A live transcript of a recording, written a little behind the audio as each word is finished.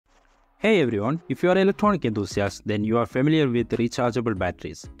Hey everyone, if you are an electronic enthusiast, then you are familiar with rechargeable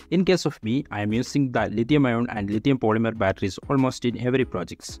batteries. In case of me, I am using the lithium-ion and lithium polymer batteries almost in every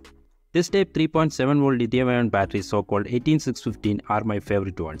project. This type 3.7V lithium-ion batteries, so-called 18615, are my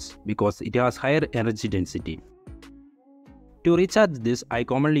favorite ones because it has higher energy density. To recharge this, I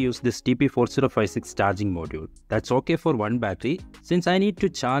commonly use this TP4056 charging module. That's okay for one battery. Since I need to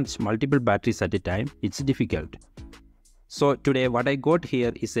charge multiple batteries at a time, it's difficult. So today what I got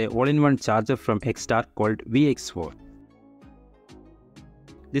here is a all-in-one charger from XTAR called VX4.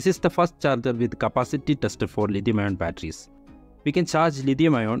 This is the first charger with capacity tester for lithium-ion batteries. We can charge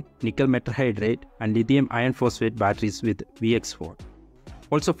lithium-ion, nickel metal hydride and lithium iron phosphate batteries with VX4.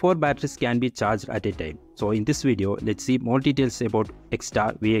 Also 4 batteries can be charged at a time. So in this video, let's see more details about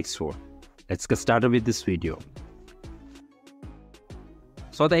XTAR VX4. Let's get started with this video.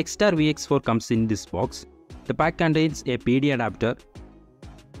 So the XTAR VX4 comes in this box. The pack contains a PD adapter,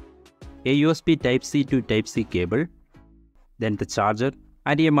 a USB Type-C to Type-C cable, then the charger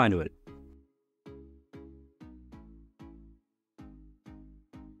and a manual.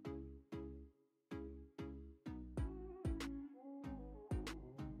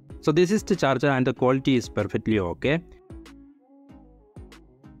 So this is the charger and the quality is perfectly okay.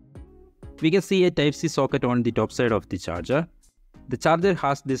 We can see a Type-C socket on the top side of the charger. The charger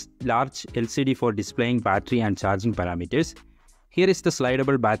has this large LCD for displaying battery and charging parameters. Here is the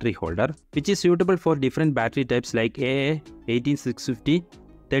slidable battery holder, which is suitable for different battery types like AA, 18650,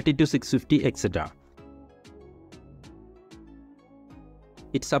 32650, etc.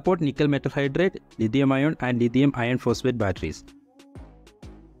 It supports nickel metal hydride, lithium ion and lithium iron phosphate batteries.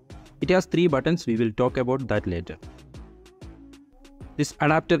 It has 3 buttons, we will talk about that later. This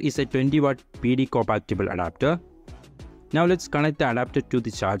adapter is a 20W PD compatible adapter. Now let's connect the adapter to the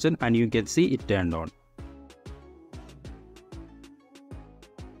charger and you can see it turned on.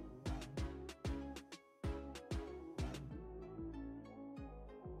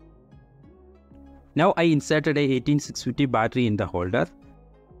 Now I inserted a 18650 battery in the holder.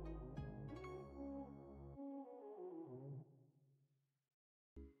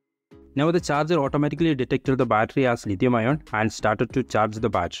 Now the charger automatically detected the battery as lithium ion and started to charge the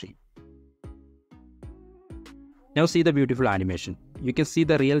battery. Now see the beautiful animation. You can see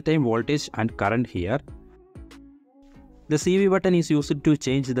the real-time voltage and current here. The CV button is used to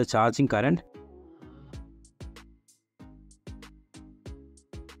change the charging current.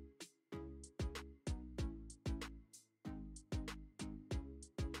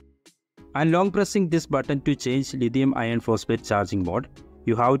 And long pressing this button to change lithium iron phosphate charging mode.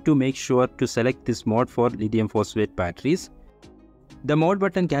 You have to make sure to select this mode for lithium phosphate batteries. The mode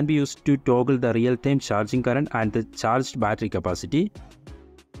button can be used to toggle the real-time charging current and the charged battery capacity.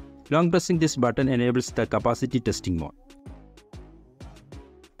 Long pressing this button enables the capacity testing mode.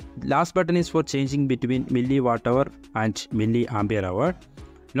 The last button is for changing between milliwatt hour and milliampere hour.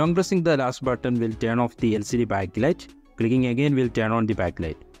 Long pressing the last button will turn off the LCD backlight. Clicking again will turn on the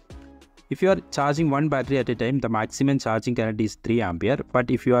backlight. If you are charging one battery at a time, the maximum charging current is 3 ampere.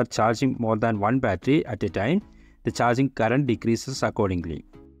 But if you are charging more than one battery at a time, the charging current decreases accordingly.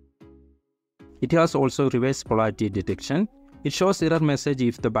 It has also reverse polarity detection. It shows error message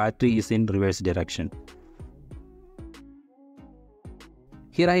if the battery is in reverse direction.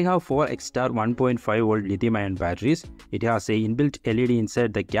 Here I have 4 XTAR 1.5V lithium-ion batteries. It has a inbuilt LED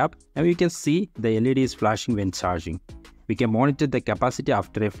inside the cap. Now you can see the LED is flashing when charging. We can monitor the capacity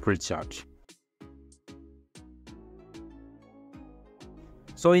after a full charge.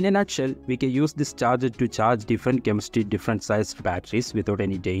 So in a nutshell, we can use this charger to charge different chemistry, different sized batteries without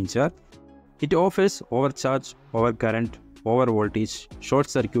any danger. It offers overcharge, overcurrent, overvoltage, short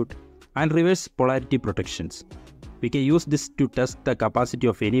circuit and reverse polarity protections. We can use this to test the capacity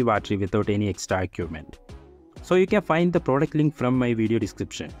of any battery without any extra equipment. So you can find the product link from my video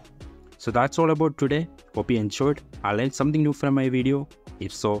description. So that's all about today. Hope you enjoyed. I learned something new from my video.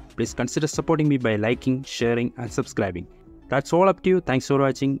 If so, please consider supporting me by liking, sharing and subscribing. That's all up to you. Thanks for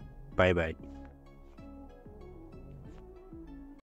watching. Bye bye.